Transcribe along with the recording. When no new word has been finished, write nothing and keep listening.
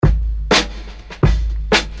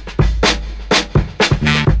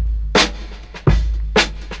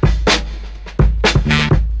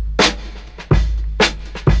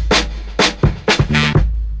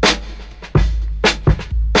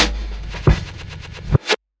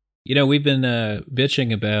we've been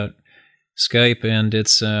bitching about Skype and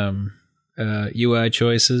its UI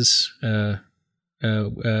choices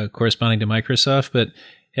corresponding to Microsoft, but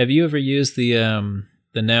have you ever used the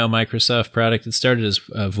now Microsoft product? It started as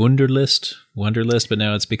Wunderlist, but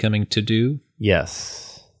now it's becoming To Do.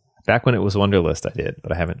 Yes. Back when it was Wunderlist, I did,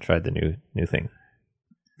 but I haven't tried the new thing.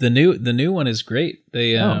 The new one is great.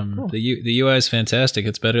 Cool. The UI is fantastic.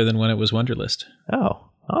 It's better than when it was Wunderlist. Oh,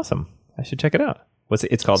 awesome! I should check it out.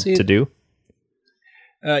 It's called To Do.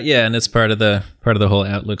 Yeah, and it's part of the whole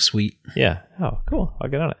Outlook suite. Yeah. Oh, cool. I'll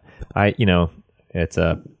get on it. It's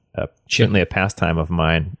certainly a pastime of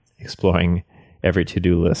mine exploring every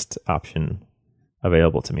to-do list option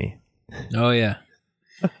available to me. Oh yeah.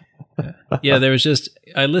 Yeah,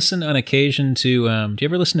 I listen on occasion to, do you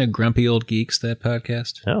ever listen to Grumpy Old Geeks, that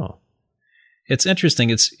podcast? Oh. It's interesting.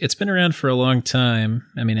 It's been around for a long time.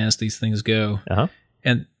 I mean, as these things go. Uh-huh.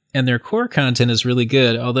 And their core content is really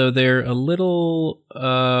good, although they're a little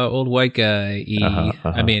old white guy-y.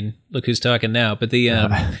 I mean, look who's talking now. But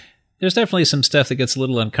there's definitely some stuff that gets a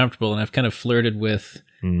little uncomfortable, and I've kind of flirted with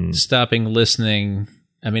stopping listening.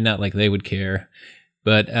 I mean, not like they would care,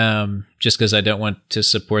 but just because I don't want to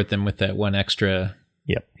support them with that one extra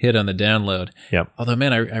hit on the download. Yep. Although,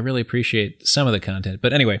 man, I really appreciate some of the content.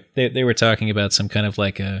 But anyway, they were talking about some kind of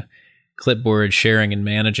like a clipboard sharing and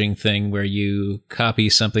managing thing where you copy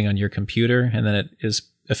something on your computer and then it is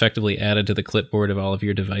effectively added to the clipboard of all of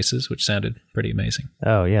your devices, which sounded pretty amazing.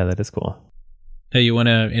 Oh, yeah, that is cool. Hey, you want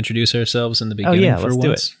to introduce ourselves in the beginning? Let's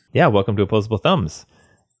do it. Yeah, welcome to Opposable Thumbs,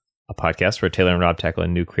 a podcast where Taylor and Rob tackle a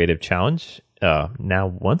new creative challenge,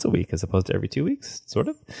 now once a week as opposed to every 2 weeks, sort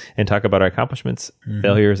of, and talk about our accomplishments,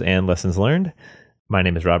 failures, and lessons learned. My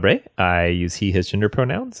name is Rob Ray. I use he, his gender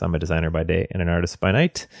pronouns. I'm a designer by day and an artist by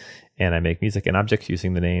night, and I make music and objects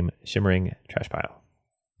using the name Shimmering Trash Pile.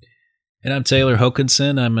 And I'm Taylor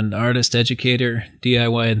Hokinson. I'm an artist, educator,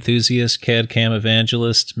 DIY enthusiast, CAD/CAM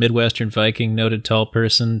evangelist, Midwestern Viking, noted tall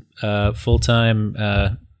person, full-time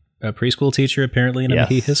preschool teacher, apparently, and I'm a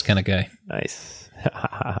he, his kind of guy. Nice.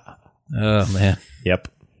 Oh, man. Yep.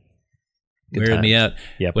 Wearing me out.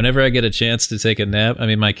 Yep. Whenever I get a chance to take a nap, I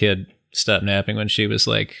mean, my kid stopped napping when she was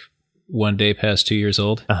like 1 day past 2 years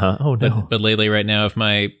old. Oh, no. But lately, right now, if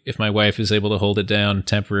my wife is able to hold it down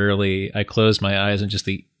temporarily, I close my eyes, and just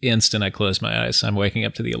the instant I close my eyes, I'm waking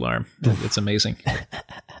up to the alarm. It's amazing.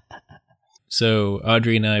 So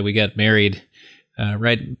Audrey and I, we got married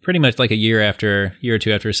right pretty much like a year or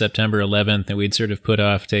two after September 11th, and we'd sort of put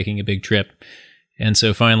off taking a big trip. And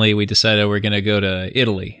so finally we decided we're going to go to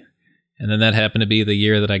Italy. And then that happened to be the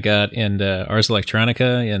year that I got in Ars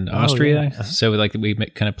Electronica in Austria. Yeah. So we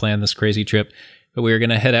kind of planned this crazy trip. But we were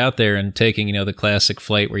going to head out there and taking, the classic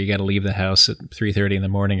flight where you got to leave the house at 3:30 in the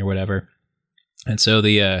morning or whatever. And so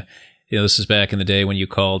this is back in the day when you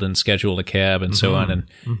called and scheduled a cab and so on.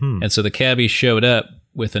 And so the cabbie showed up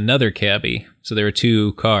with another cabbie. So there were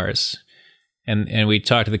two cars. And we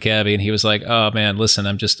talked to the cabbie, and he was like, "Oh man, listen,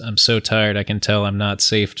 I'm so tired. I can tell I'm not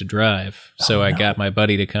safe to drive. So I got my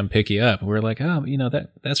buddy to come pick you up." And we're like, "Oh,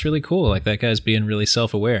 that's really cool. Like that guy's being really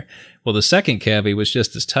self-aware." Well, the second cabbie was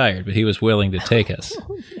just as tired, but he was willing to take us.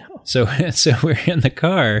 So we're in the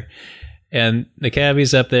car, and the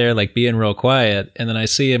cabbie's up there like being real quiet, and then I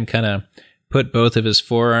see him kind of put both of his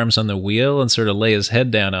forearms on the wheel and sort of lay his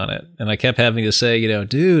head down on it. And I kept having to say,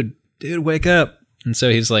 dude, wake up. And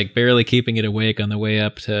so he's like barely keeping it awake on the way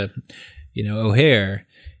up to, O'Hare.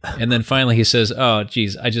 And then finally he says, "Oh,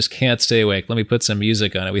 geez, I just can't stay awake. Let me put some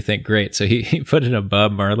music on it." We think, great. So he put in a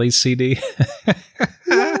Bob Marley CD.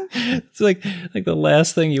 It's like the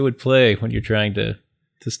last thing you would play when you're trying to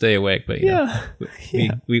stay awake. But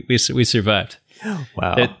we survived.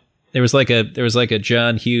 Wow. There was like a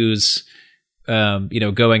John Hughes,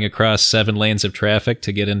 going across 7 lanes of traffic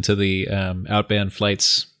to get into the outbound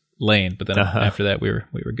flights lane, but then after that we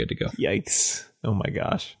were good to go. Yikes. Oh my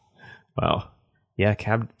gosh. Wow. Yeah,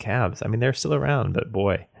 cabs. I mean, they're still around, but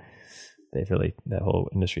boy, that whole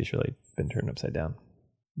industry's really been turned upside down.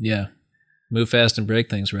 Yeah. Move fast and break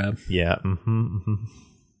things, Rob. Yeah.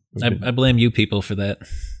 I blame you people for that.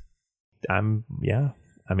 I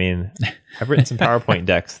mean, I've written some PowerPoint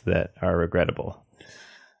decks that are regrettable.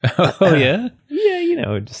 Oh yeah?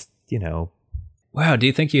 Yeah, Wow, do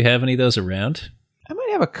you think you have any of those around? I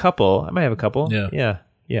might have a couple.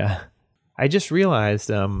 Yeah. I just realized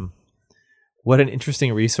what an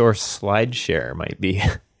interesting resource SlideShare might be.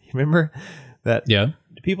 You remember that? Yeah.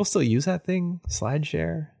 Do people still use that thing,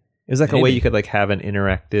 SlideShare? It was like a way you could like have an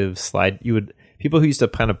interactive slide. People who used to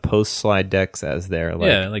kind of post slide decks as their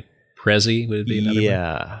like Prezi would be another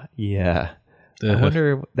one. Yeah. I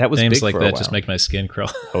wonder, that was names big like for a that while. just make my skin crawl.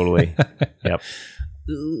 Totally. Yep.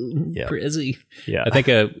 Yeah. Crazy. Yeah. I think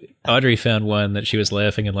Audrey found one that she was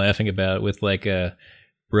laughing about with like a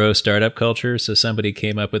bro startup culture. So somebody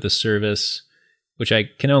came up with a service, which I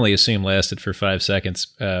can only assume lasted for 5 seconds,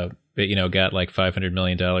 but got like $500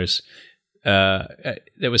 million.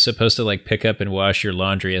 That was supposed to like pick up and wash your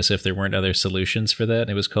laundry as if there weren't other solutions for that. And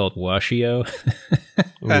it was called Washio.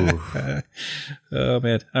 Oh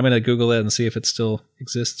man, I'm gonna Google that and see if it still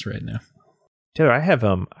exists right now. Taylor, I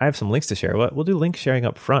have some links to share. We'll do link sharing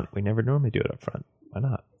up front. We never normally do it up front. Why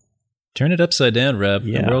not? Turn it upside down, Rob.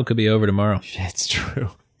 Yeah. The world could be over tomorrow. It's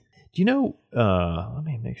true. Do you know? Let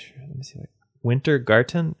me make sure. Let me see.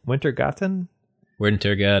 Wintergarten. Wintergarten.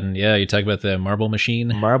 Yeah, you talk about the marble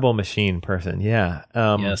machine. Marble machine person. Yeah.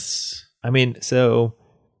 Yes. I mean, so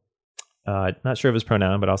not sure of his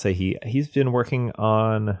pronoun, but I'll say he's been working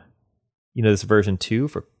on this version 2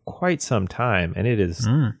 for quite some time, and it is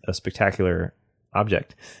a spectacular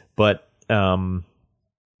object. But I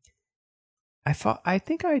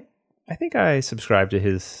think I subscribed to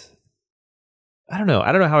his. I don't know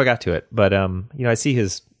how I got to it, but I see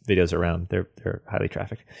his videos around. They're highly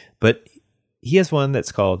trafficked, but he has one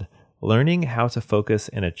that's called "Learning How to Focus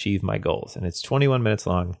and Achieve My Goals," and it's 21 minutes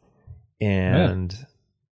long, and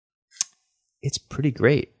it's pretty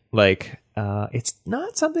great. Like, it's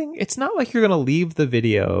not like you're going to leave the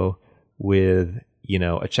video with,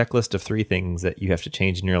 a checklist of 3 things that you have to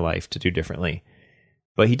change in your life to do differently.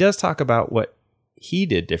 But he does talk about what he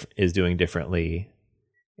is doing differently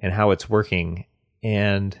and how it's working.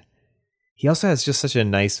 And he also has just such a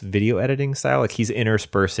nice video editing style. Like, he's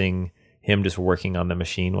interspersing him just working on the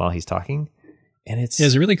machine while he's talking. And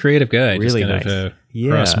he's a really creative guy. Really just kind of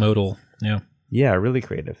cross-modal. Yeah. Yeah, really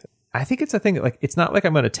creative. I think it's a thing, like, it's not like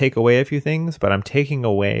I'm going to take away a few things, but I'm taking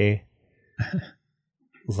away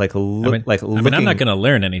I'm not going to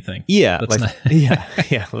learn anything. Yeah.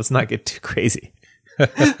 Let's not get too crazy.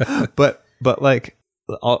 but like,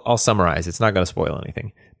 I'll summarize. It's not going to spoil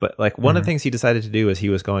anything. But like, one of the things he decided to do is he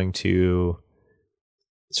was going to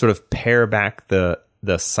sort of pare back the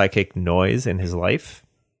psychic noise in his life,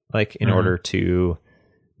 like in order to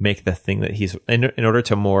make the thing that he's in order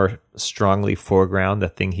to more strongly foreground the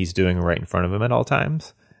thing he's doing right in front of him at all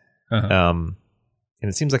times. And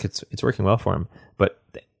it seems like it's working well for him. But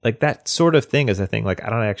like, that sort of thing is a thing like I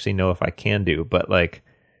don't actually know if I can do, but like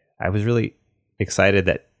I was really excited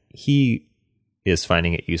that he is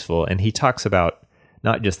finding it useful, and he talks about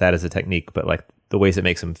not just that as a technique, but like the ways it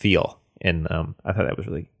makes him feel. And I thought that was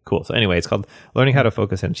really cool. So anyway, it's called Learning How to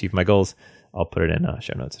Focus and Achieve My Goals. I'll put it in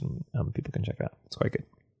show notes, and people can check it out. It's quite good.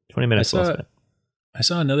 20 minutes well spent. I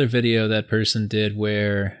saw another video that person did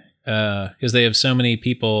where, because they have so many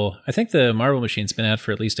people, I think the Marble Machine's been out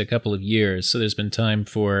for at least a couple of years, so there's been time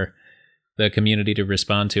for the community to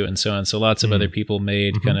respond to it and so on. So lots of other people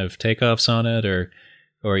made kind of takeoffs on it or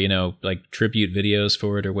like tribute videos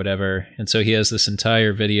for it or whatever. And so he has this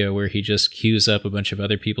entire video where he just queues up a bunch of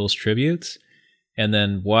other people's tributes and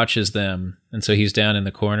then watches them. And so he's down in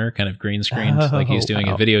the corner, kind of green screened, like he's doing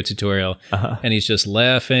a video tutorial. And he's just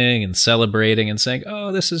laughing and celebrating and saying,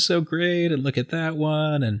 "Oh, this is so great. And look at that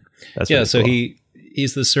one." And that's yeah, really so cool.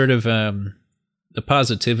 he's the sort of, the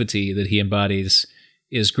positivity that he embodies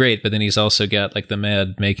is great, but then he's also got like the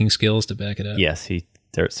mad making skills to back it up. Yes, he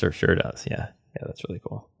sure does. Yeah. Yeah, that's really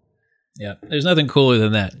cool. Yeah, there's nothing cooler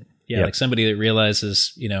than that. Yeah, Yep. like somebody that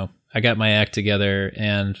realizes, I got my act together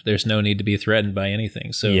and there's no need to be threatened by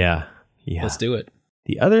anything. So Yeah. let's do it.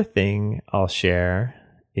 The other thing I'll share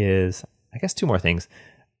is, I guess, 2 more things.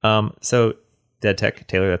 So Dead Tech,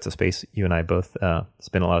 Taylor, that's a space you and I both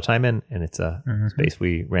spend a lot of time in, and it's a space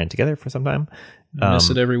we ran together for some time. I miss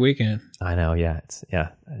it every weekend. I know. Yeah.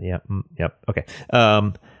 Yep. Okay.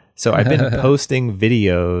 So I've been posting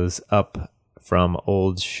videos up from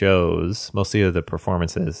old shows, mostly of the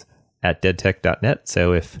performances, at deadtech.net.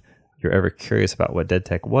 So if you're ever curious about what Dead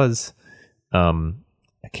Tech was,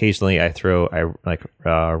 occasionally I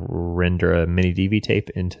render a mini DV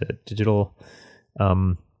tape into digital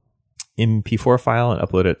MP4 file and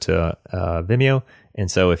upload it to Vimeo.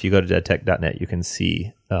 And so if you go to deadtech.net, you can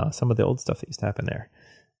see some of the old stuff that used to happen there.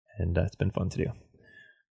 And it's been fun to do.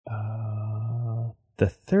 The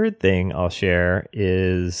third thing I'll share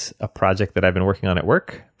is a project that I've been working on at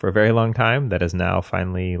work for a very long time that is now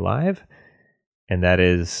finally live. And that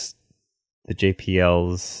is the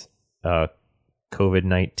JPL's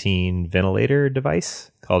COVID-19 ventilator device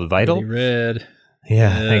called Vital. Pretty red.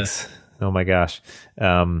 Yeah, thanks. Oh my gosh.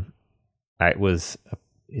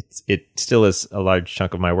 It still is a large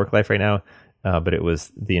chunk of my work life right now, but it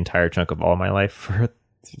was the entire chunk of all my life for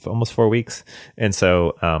almost 4 weeks. And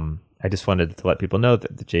so I just wanted to let people know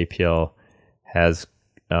that the JPL has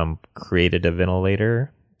created a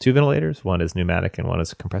ventilator, 2 ventilators. One is pneumatic and one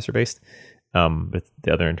is compressor based. But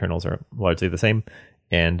the other internals are largely the same.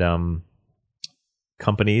 And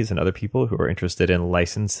companies and other people who are interested in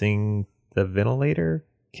licensing the ventilator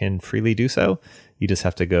can freely do so. You just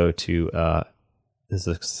have to go to, this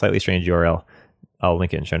is a slightly strange URL. I'll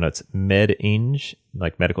link it in show notes. MEdEng,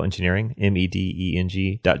 like medical engineering,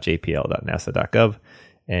 medeng.jpl.nasa.gov.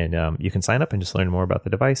 And you can sign up and just learn more about the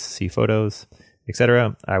device, see photos,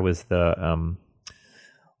 etc. I was the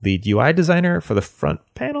lead UI designer for the front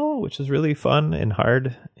panel, which is really fun and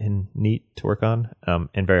hard and neat to work on,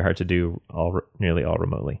 and very hard to do nearly all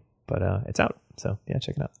remotely. But it's out, so yeah,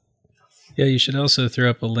 check it out. Yeah, you should also throw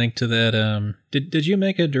up a link to that. Did you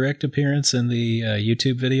make a direct appearance in the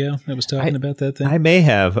YouTube video that was talking about that thing? I may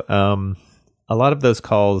have. A lot of those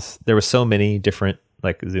calls, there were so many different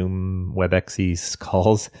like Zoom WebEx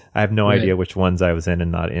calls. I have no idea which ones I was in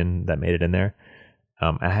and not in that made it in there.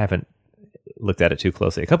 I haven't looked at it too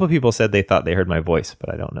closely. A couple of people said they thought they heard my voice,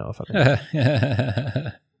 but I don't know if I'm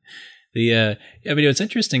I mean, it's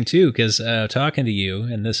interesting too, because talking to you,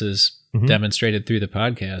 and this is demonstrated through the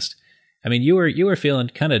podcast. I mean, you were feeling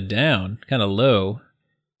kind of down, kind of low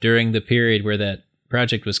during the period where that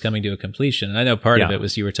project was coming to a completion. And I know part of it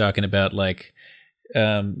was you were talking about like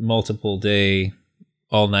multiple day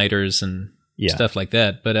all-nighters and stuff like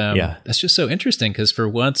that. But that's just so interesting because for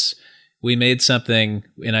once we made something,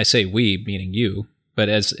 and I say we, meaning you, but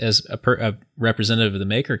as a representative of the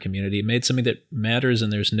maker community, made something that matters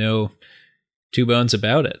and there's no two bones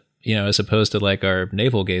about it, as opposed to like our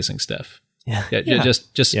navel gazing stuff. So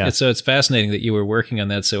it's fascinating that you were working on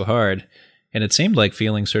that so hard, and it seemed like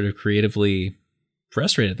feeling sort of creatively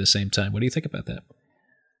frustrated at the same time. What do you think about that?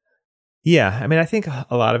 Yeah, I mean, I think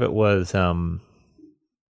a lot of it was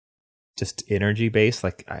just energy based.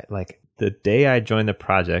 Like the day I joined the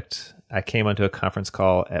project, I came onto a conference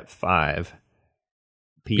call at 5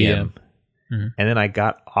 p.m. And then I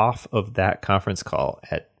got off of that conference call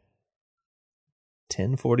at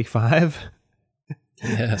 10:45.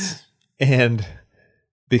 Yes. And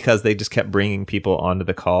because they just kept bringing people onto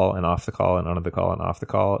the call and off the call and onto the call and off the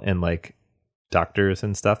call, and like doctors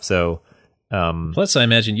and stuff. So, plus I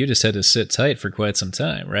imagine you just had to sit tight for quite some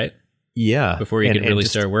time, right? Yeah. Before you could really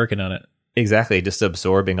start working on it. Exactly. Just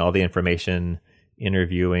absorbing all the information,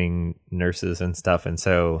 interviewing nurses and stuff. And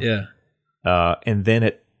so, and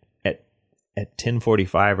then at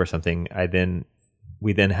 10:45 or something,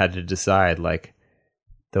 we then had to decide like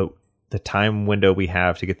the time window we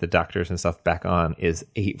have to get the doctors and stuff back on is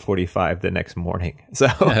 8:45 the next morning. So,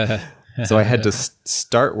 so I had to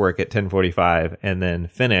start work at 10:45 and then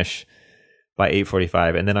finish by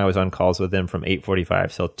 8:45. And then I was on calls with them from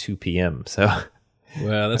 8:45 till 2 p.m. So,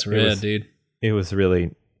 wow, that's rad, dude. It was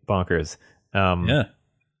really bonkers. I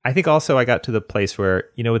think also I got to the place where,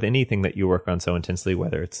 with anything that you work on so intensely,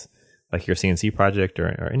 whether it's like your CNC project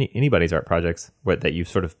or anybody's art projects that you've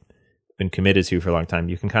sort of been committed to for a long time,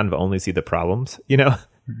 you can kind of only see the problems,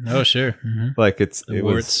 Oh, sure. Mm-hmm. Like it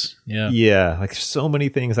warts. was, like there's so many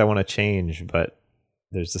things I want to change, but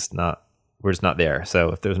we're just not there. So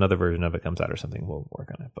if there's another version of it comes out or something, we'll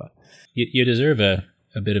work on it. But you deserve a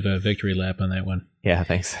bit of a victory lap on that one. Yeah,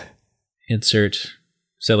 thanks. Insert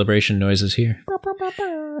celebration noises here.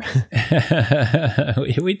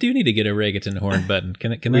 We do need to get a reggaeton horn button.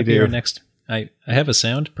 Can that be our next? I have a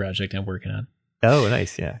sound project I'm working on. Oh,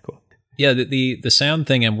 nice. Yeah, cool. Yeah, the sound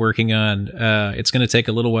thing I'm working on, it's going to take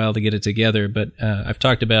a little while to get it together, but I've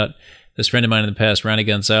talked about this friend of mine in the past, Ronnie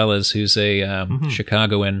Gonzalez, who's a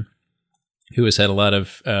Chicagoan who has had a lot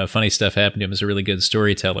of funny stuff happen to him, is a really good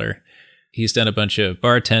storyteller. He's done a bunch of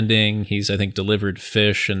bartending. He's, I think, delivered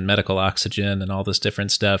fish and medical oxygen and all this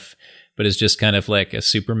different stuff, but is just kind of like a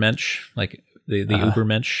super mensch, like the uber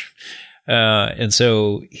mensch. And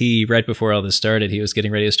so right before all this started, he was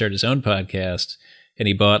getting ready to start his own podcast. And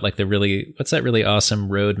he bought like what's that really awesome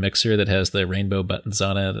Rode mixer that has the rainbow buttons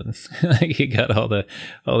on it, and he got all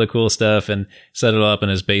the cool stuff and set it all up in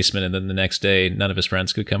his basement. And then the next day, none of his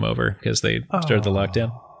friends could come over because they started the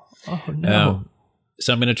lockdown. Oh no!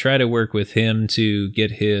 So I'm going to try to work with him to get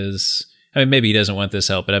his. I mean, maybe he doesn't want this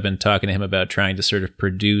help, but I've been talking to him about trying to sort of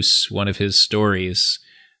produce one of his stories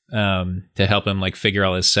to help him like figure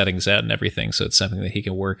all his settings out and everything. So it's something that he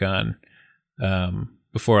can work on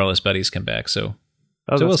before all his buddies come back. So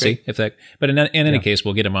we'll great. See if that, but in any case,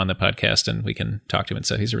 we'll get him on the podcast and we can talk to him and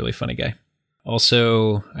stuff. He's a really funny guy.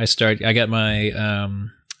 Also, I got my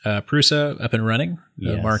Prusa up and running,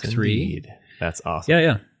 Mark III. That's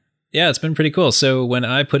awesome. Yeah, it's been pretty cool. So when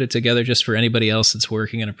I put it together, just for anybody else that's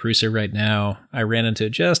working in a Prusa right now, I ran into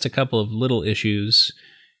just a couple of little issues.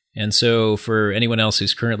 And so for anyone else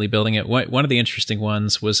who's currently building it, one of the interesting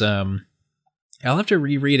ones was, I'll have to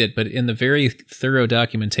reread it, but in the very thorough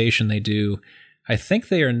documentation they do, I think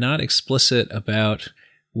they are not explicit about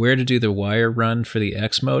where to do the wire run for the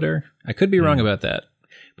X motor. I could be wrong about that,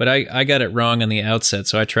 but I got it wrong on the outset,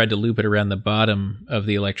 so I tried to loop it around the bottom of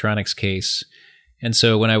the electronics case. And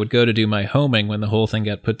so when I would go to do my homing, when the whole thing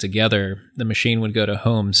got put together, the machine would go to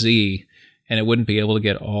home Z, and it wouldn't be able to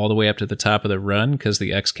get all the way up to the top of the run because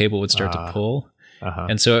the X cable would start to pull.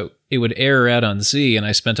 And so it would error out on Z, and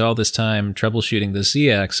I spent all this time troubleshooting the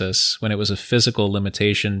Z axis when it was a physical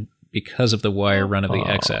limitation because of the wire run of the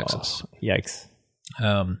X axis. Yikes.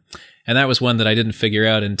 And that was one that I didn't figure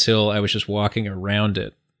out until I was just walking around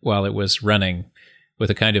it while it was running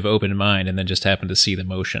with a kind of open mind, and then just happened to see the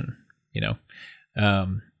motion,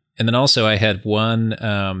 and then also I had one,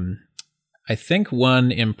 I think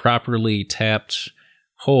one improperly tapped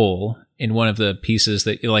hole in one of the pieces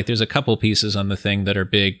that, like, there's a couple pieces on the thing that are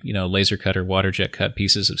big, laser cut or water jet cut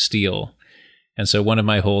pieces of steel. And so one of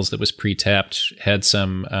my holes that was pre-tapped had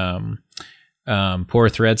some pour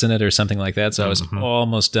threads in it or something like that. So I was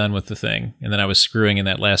almost done with the thing. And then I was screwing in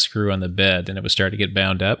that last screw on the bed, and it was starting to get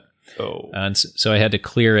bound up. And so I had to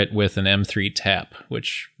clear it with an M3 tap,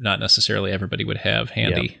 which not necessarily everybody would have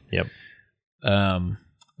handy. Yep.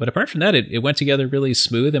 But apart from that, it went together really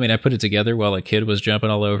smooth. I mean, I put it together while a kid was jumping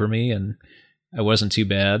all over me, and I wasn't too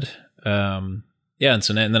bad. And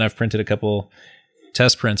then I've printed a couple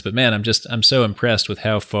test prints, but man, I'm so impressed with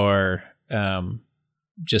how far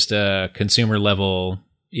just a consumer level,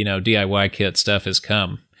 DIY kit stuff has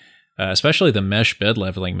come. Especially the mesh bed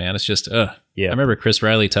leveling, man. It's just, I remember Chris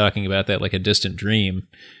Riley talking about that like a distant dream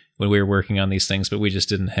when we were working on these things, but we just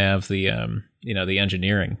didn't have the, the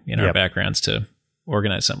engineering in our backgrounds to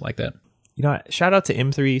organize something like that. Shout out to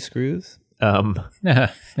M3 screws.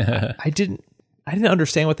 I didn't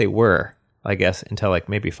understand what they were, I guess, until like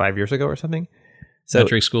maybe 5 years ago or something. So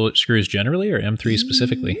metric screws generally, or M3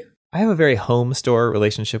 specifically? I have a very home store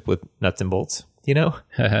relationship with nuts and bolts,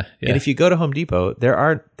 And if you go to Home Depot,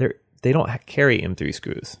 they don't carry M3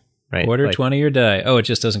 screws, right? Order 20 or die. Oh, it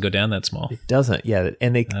just doesn't go down that small. It doesn't, yeah.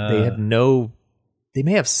 And they have they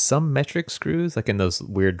may have some metric screws, like in those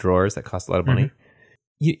weird drawers that cost a lot of money.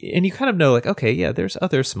 You kind of know, like, okay, yeah, there's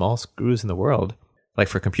other small screws in the world, like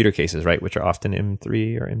for computer cases, right, which are often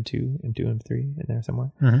M3 or M2, M3 in there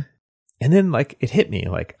somewhere. And then, like, it hit me,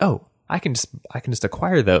 like, oh, I can just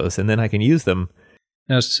acquire those, and then I can use them.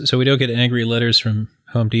 Now, so we don't get angry letters from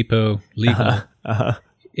Home Depot legal.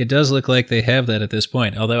 It does look like they have that at this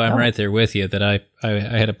point, although I'm right there with you that I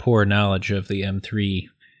had a poor knowledge of the M3.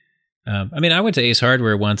 I went to Ace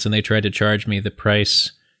Hardware once, and they tried to charge me the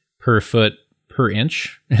price per foot per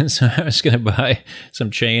inch. And so I was going to buy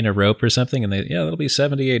some chain or rope or something, and that'll be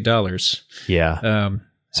 $78. Yeah.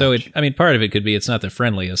 So part of it could be it's not the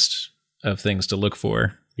friendliest of things to look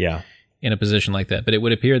for. Yeah. In a position like that. But it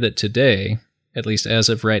would appear that today, at least as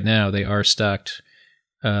of right now, they are stocked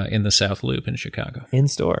in the South Loop in Chicago. In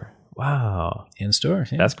store. Wow. In store.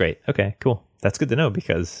 Yeah. That's great. Okay, cool. That's good to know,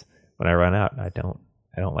 because when I run out, I don't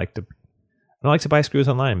like to buy screws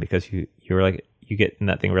online, because you get in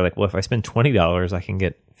that thing where, like, well, if I spend $20, I can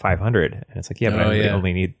get 500, and it's like, yeah, but I really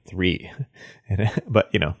only need 3.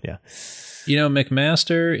 But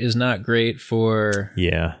McMaster is not great for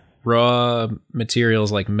raw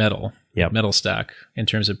materials like metal, metal stock in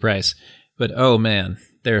terms of price. But oh man,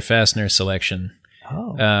 their fastener selection.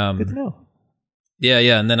 Oh, good to know.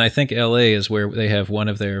 Yeah. And then I think LA is where they have one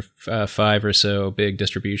of their 5 or so big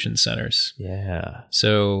distribution centers. Yeah.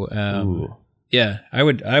 So, I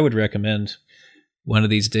would recommend one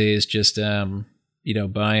of these days just,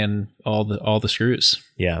 buying all the screws.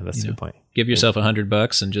 Yeah, that's a good point. Give yourself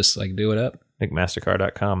 $100 and just like do it up.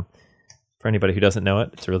 McMastercar.com. For anybody who doesn't know it,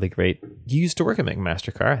 it's really great. You used to work at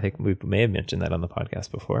McMastercar. I think we may have mentioned that on the podcast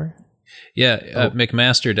before. Yeah,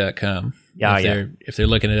 McMaster.com. Yeah, if they're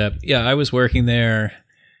looking it up. Yeah, I was working there,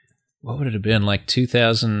 what would it have been, like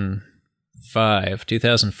 2005,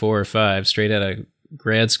 2004 or 5, straight out of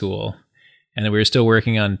grad school. And we were still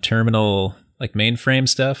working on terminal, like mainframe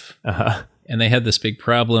stuff. And they had this big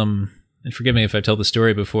problem, and forgive me if I told the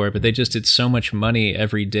story before, but they just did so much money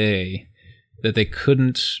every day that they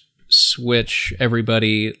couldn't switch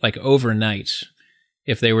everybody like overnight.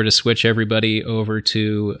 If they were to switch everybody over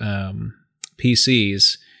to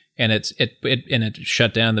PCs and it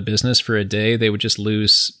shut down the business for a day, they would just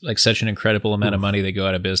lose like such an incredible amount of money. They go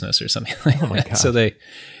out of business or something like that. My God. So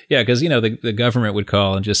because the government would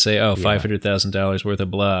call and just say, $500,000 worth of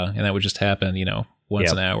blah, and that would just happen,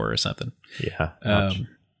 once an hour or something. Yeah.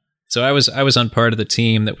 So I was on part of the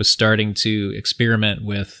team that was starting to experiment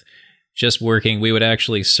with just working, we would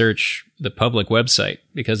actually search the public website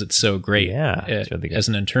because it's so great it's really good. as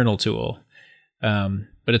an internal tool.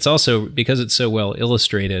 But it's also because it's so well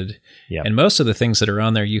illustrated. Yep. And most of the things that are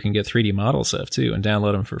on there, you can get 3D models of too and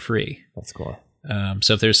download them for free. That's cool.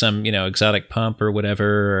 So if there's some, exotic pump or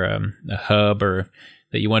whatever, or, a hub or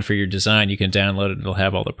that you want for your design, you can download it. It'll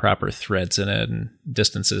have all the proper threads in it and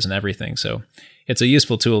distances and everything. So it's a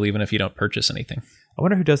useful tool even if you don't purchase anything. I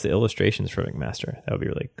wonder who does the illustrations for McMaster. That would be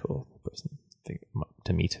a really cool person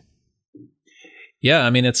to meet. Yeah,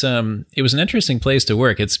 I mean it was an interesting place to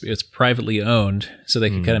work. It's privately owned, so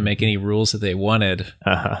they could kind of make any rules that they wanted.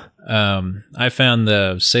 I found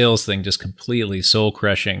the sales thing just completely soul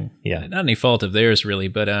crushing. Yeah, not any fault of theirs really,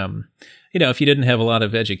 but if you didn't have a lot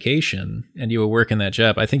of education and you were working that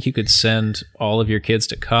job, I think you could send all of your kids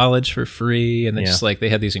to college for free, and just like they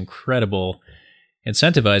had these incredible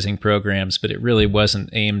incentivizing programs, but it really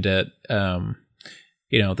wasn't aimed at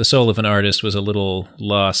the soul of an artist was a little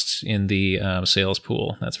lost in the sales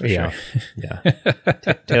pool. That's for sure. Yeah.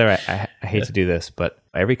 Taylor, I hate to do this, but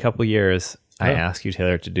every couple years I ask you,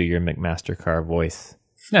 Taylor, to do your McMaster Carr voice.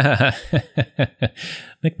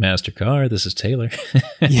 McMaster Carr, this is Taylor.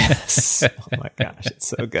 Yes. Oh my gosh, it's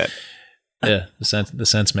so good. Yeah, the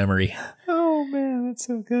sense memory. Oh man, that's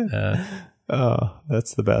so good.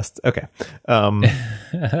 That's the best. Okay.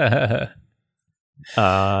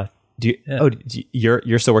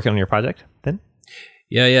 You're still working on your project then?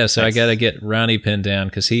 Yeah. So I got to get Ronnie pinned down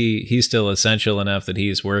because he's still essential enough that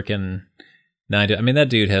he's working 9 to. I mean, that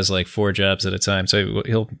dude has like 4 jobs at a time, so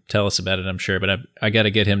he'll tell us about it, I'm sure. But I got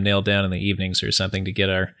to get him nailed down in the evenings or something to get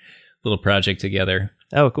our little project together.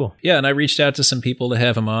 Oh, cool. Yeah, and I reached out to some people to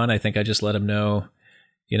have him on. I think I just let him know,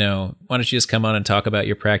 why don't you just come on and talk about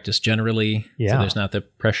your practice generally? Yeah. So there's not the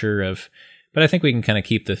pressure of. But I think we can kind of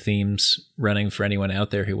keep the themes running for anyone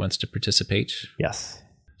out there who wants to participate. Yes.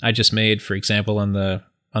 I just made, for example, on the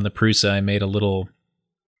Prusa, I made a little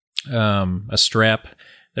a strap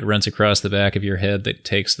that runs across the back of your head that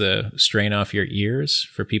takes the strain off your ears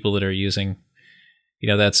for people that are using,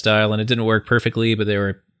 that style. And it didn't work perfectly, but there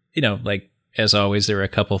were, like as always, there were a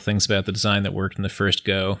couple things about the design that worked in the first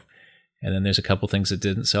go, and then there's a couple things that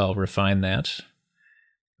didn't. So I'll refine that.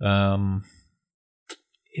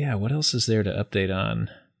 Yeah, what else is there to update on?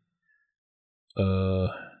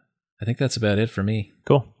 I think that's about it for me.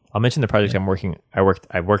 Cool. I'll mention the project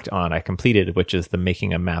I worked on, I completed, which is the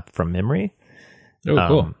making a map from memory. Oh,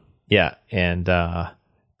 cool. Yeah, and the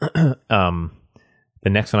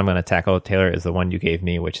next one I'm going to tackle, Taylor, is the one you gave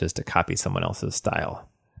me, which is to copy someone else's style,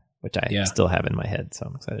 which I still have in my head, so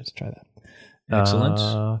I'm excited to try that.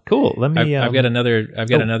 Excellent. Cool. Let me. I've got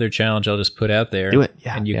another challenge I'll just put out there. Do it.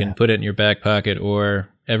 Yeah. And you can put it in your back pocket, or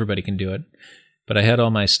everybody can do it. But I had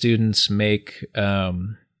all my students make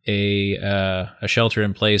a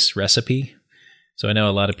shelter-in-place recipe. So I know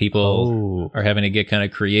a lot of people are having to get kind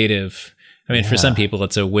of creative. I mean, for some people,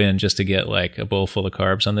 it's a win just to get like a bowl full of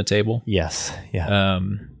carbs on the table. Yes. Yeah.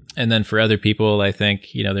 And then for other people, I think,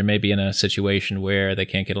 they may be in a situation where they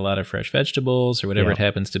can't get a lot of fresh vegetables or whatever it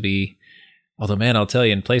happens to be. Although, man, I'll tell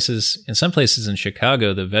you, in some places in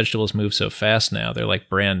Chicago, the vegetables move so fast now. They're like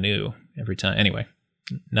brand new every time. Anyway,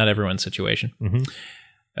 not everyone's situation. Mm-hmm.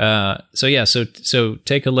 So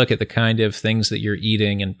take a look at the kind of things that you're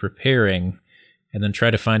eating and preparing, and then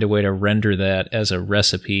try to find a way to render that as a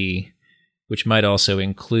recipe, which might also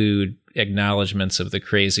include acknowledgments of the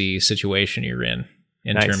crazy situation you're in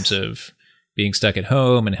terms of being stuck at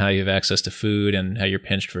home and how you have access to food and how you're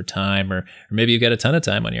pinched for time, or maybe you've got a ton of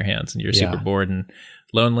time on your hands and you're super bored and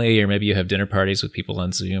lonely, or maybe you have dinner parties with people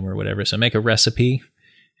on Zoom or whatever. So make a recipe.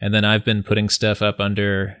 And then I've been putting stuff up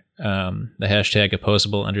under the hashtag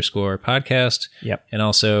opposable_podcast. Yep. And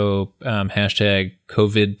also hashtag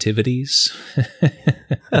COVIDtivities.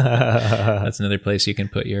 That's another place you can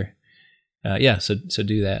put your, so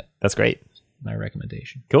do that. That's great. My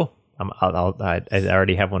recommendation. Cool. I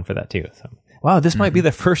already have one for that too. So, wow, this might be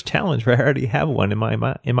the first challenge where I already have one in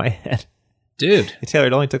my head. Dude. Taylor,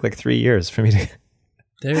 it only took like 3 years for me to...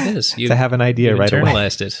 There it is. to have an idea right away.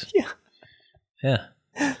 Internalized it. Yeah.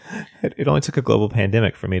 It only took a global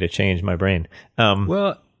pandemic for me to change my brain.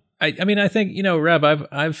 Well, I mean, I think, Rob,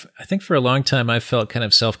 I think for a long time I've felt kind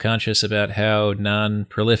of self-conscious about how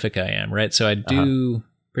non-prolific I am, right? So I do,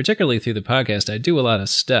 particularly through the podcast, I do a lot of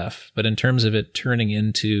stuff, but in terms of it turning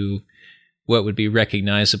into what would be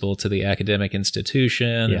recognizable to the academic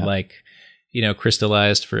institution,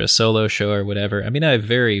 crystallized for a solo show or whatever. I mean, I have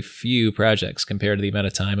very few projects compared to the amount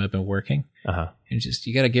of time I've been working. And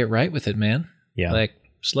you got to get right with it, man. Yeah. Like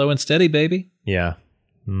slow and steady, baby. Yeah.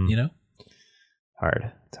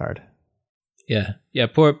 Hard. It's hard. Yeah.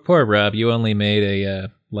 Poor Rob. You only made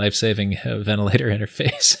a life-saving ventilator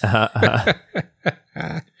interface.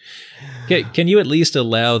 Can you at least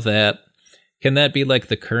allow that? Can that be like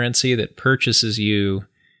the currency that purchases you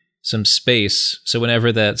some space? So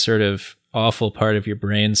whenever that sort of awful part of your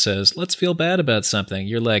brain says, let's feel bad about something,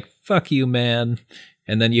 you're like, fuck you, man.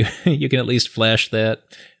 And then you can at least flash that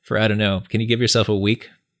for, I don't know, can you give yourself a week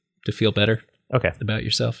to feel better about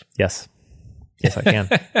yourself? Yes, I can.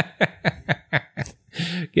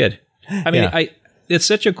 Good. I mean, it's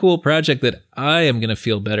such a cool project that I am going to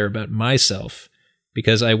feel better about myself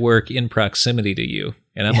because I work in proximity to you.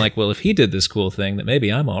 And I'm like, well, if he did this cool thing, then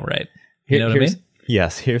maybe I'm all right. You know what I mean?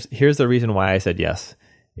 Yes. Here's the reason why I said yes,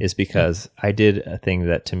 is because I did a thing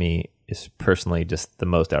that to me is personally just the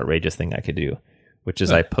most outrageous thing I could do, which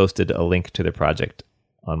is I posted a link to the project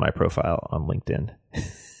on my profile on LinkedIn.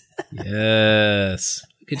 Yes.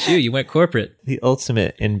 Look at you. You went corporate. The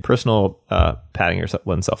ultimate in personal patting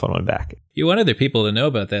oneself on one back. You want other people to know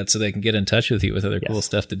about that so they can get in touch with you with other cool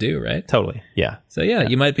stuff to do, right? Totally. Yeah. So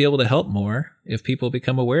you might be able to help more if people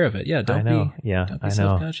become aware of it. Yeah. Don't be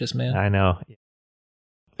self-conscious, man. I know.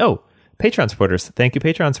 Oh, Patreon supporters. Thank you,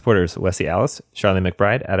 Patreon supporters. Wesley Alice, Charlie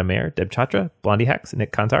McBride, Adam Mayer, Deb Chatra, Blondie Hacks,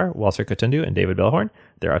 Nick Kantar, Walter Kotundu, and David Bellhorn.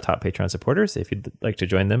 They're our top Patreon supporters. If you'd like to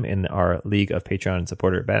join them in our League of Patreon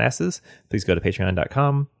supporter badasses, please go to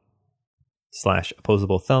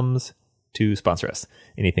patreon.com/opposable thumbs to sponsor us.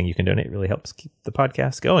 Anything you can donate really helps keep the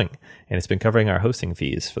podcast going. And it's been covering our hosting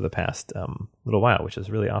fees for the past little while, which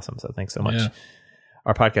is really awesome. So thanks so much. Yeah.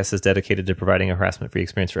 Our podcast is dedicated to providing a harassment-free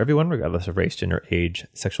experience for everyone, regardless of race, gender, age,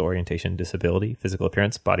 sexual orientation, disability, physical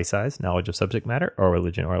appearance, body size, knowledge of subject matter, or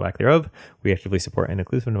religion or lack thereof. We actively support an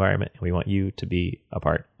inclusive environment, and we want you to be a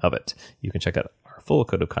part of it. You can check out our full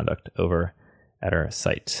code of conduct over at our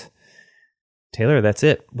site. Taylor, that's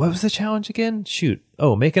it. What was the challenge again? Shoot.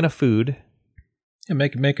 Oh, making a food. Yeah,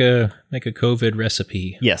 make a COVID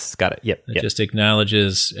recipe. Yes, got it. Yep. It just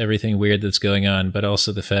acknowledges everything weird that's going on, but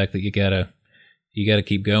also the fact that you gotta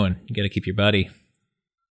keep going. You gotta keep your body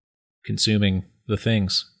consuming the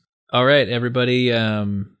things. All right, everybody.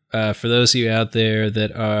 For those of you out there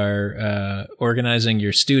that are organizing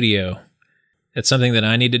your studio, it's something that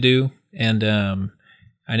I need to do, and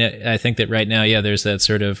I think that right now, there's that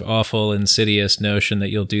sort of awful, insidious notion that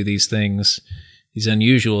you'll do these things, these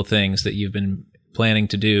unusual things that you've been planning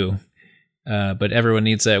to do, but everyone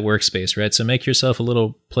needs that workspace, right? So make yourself a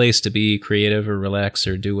little place to be creative or relax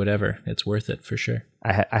or do whatever. It's worth it for sure.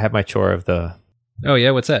 I have my chore of the... Oh,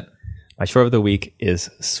 yeah? What's that? My chore of the week is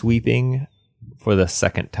sweeping for the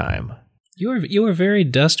second time. You are very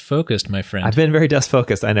dust focused, my friend. I've been very dust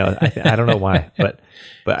focused. I know. I don't know why, but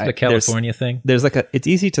it's a California thing. There's it's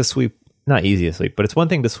easy to sweep, not easy to sweep, but it's one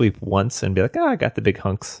thing to sweep once and be like, I got the big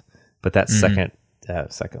hunks. But that second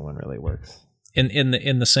one really works. In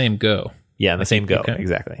the same go. Yeah, in the same go.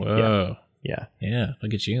 Exactly. Whoa. Yeah. Yeah.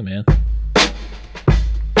 Look at you, man.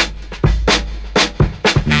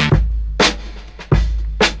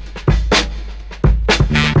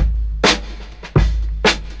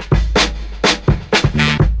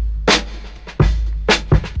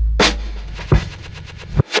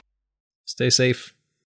 Stay safe.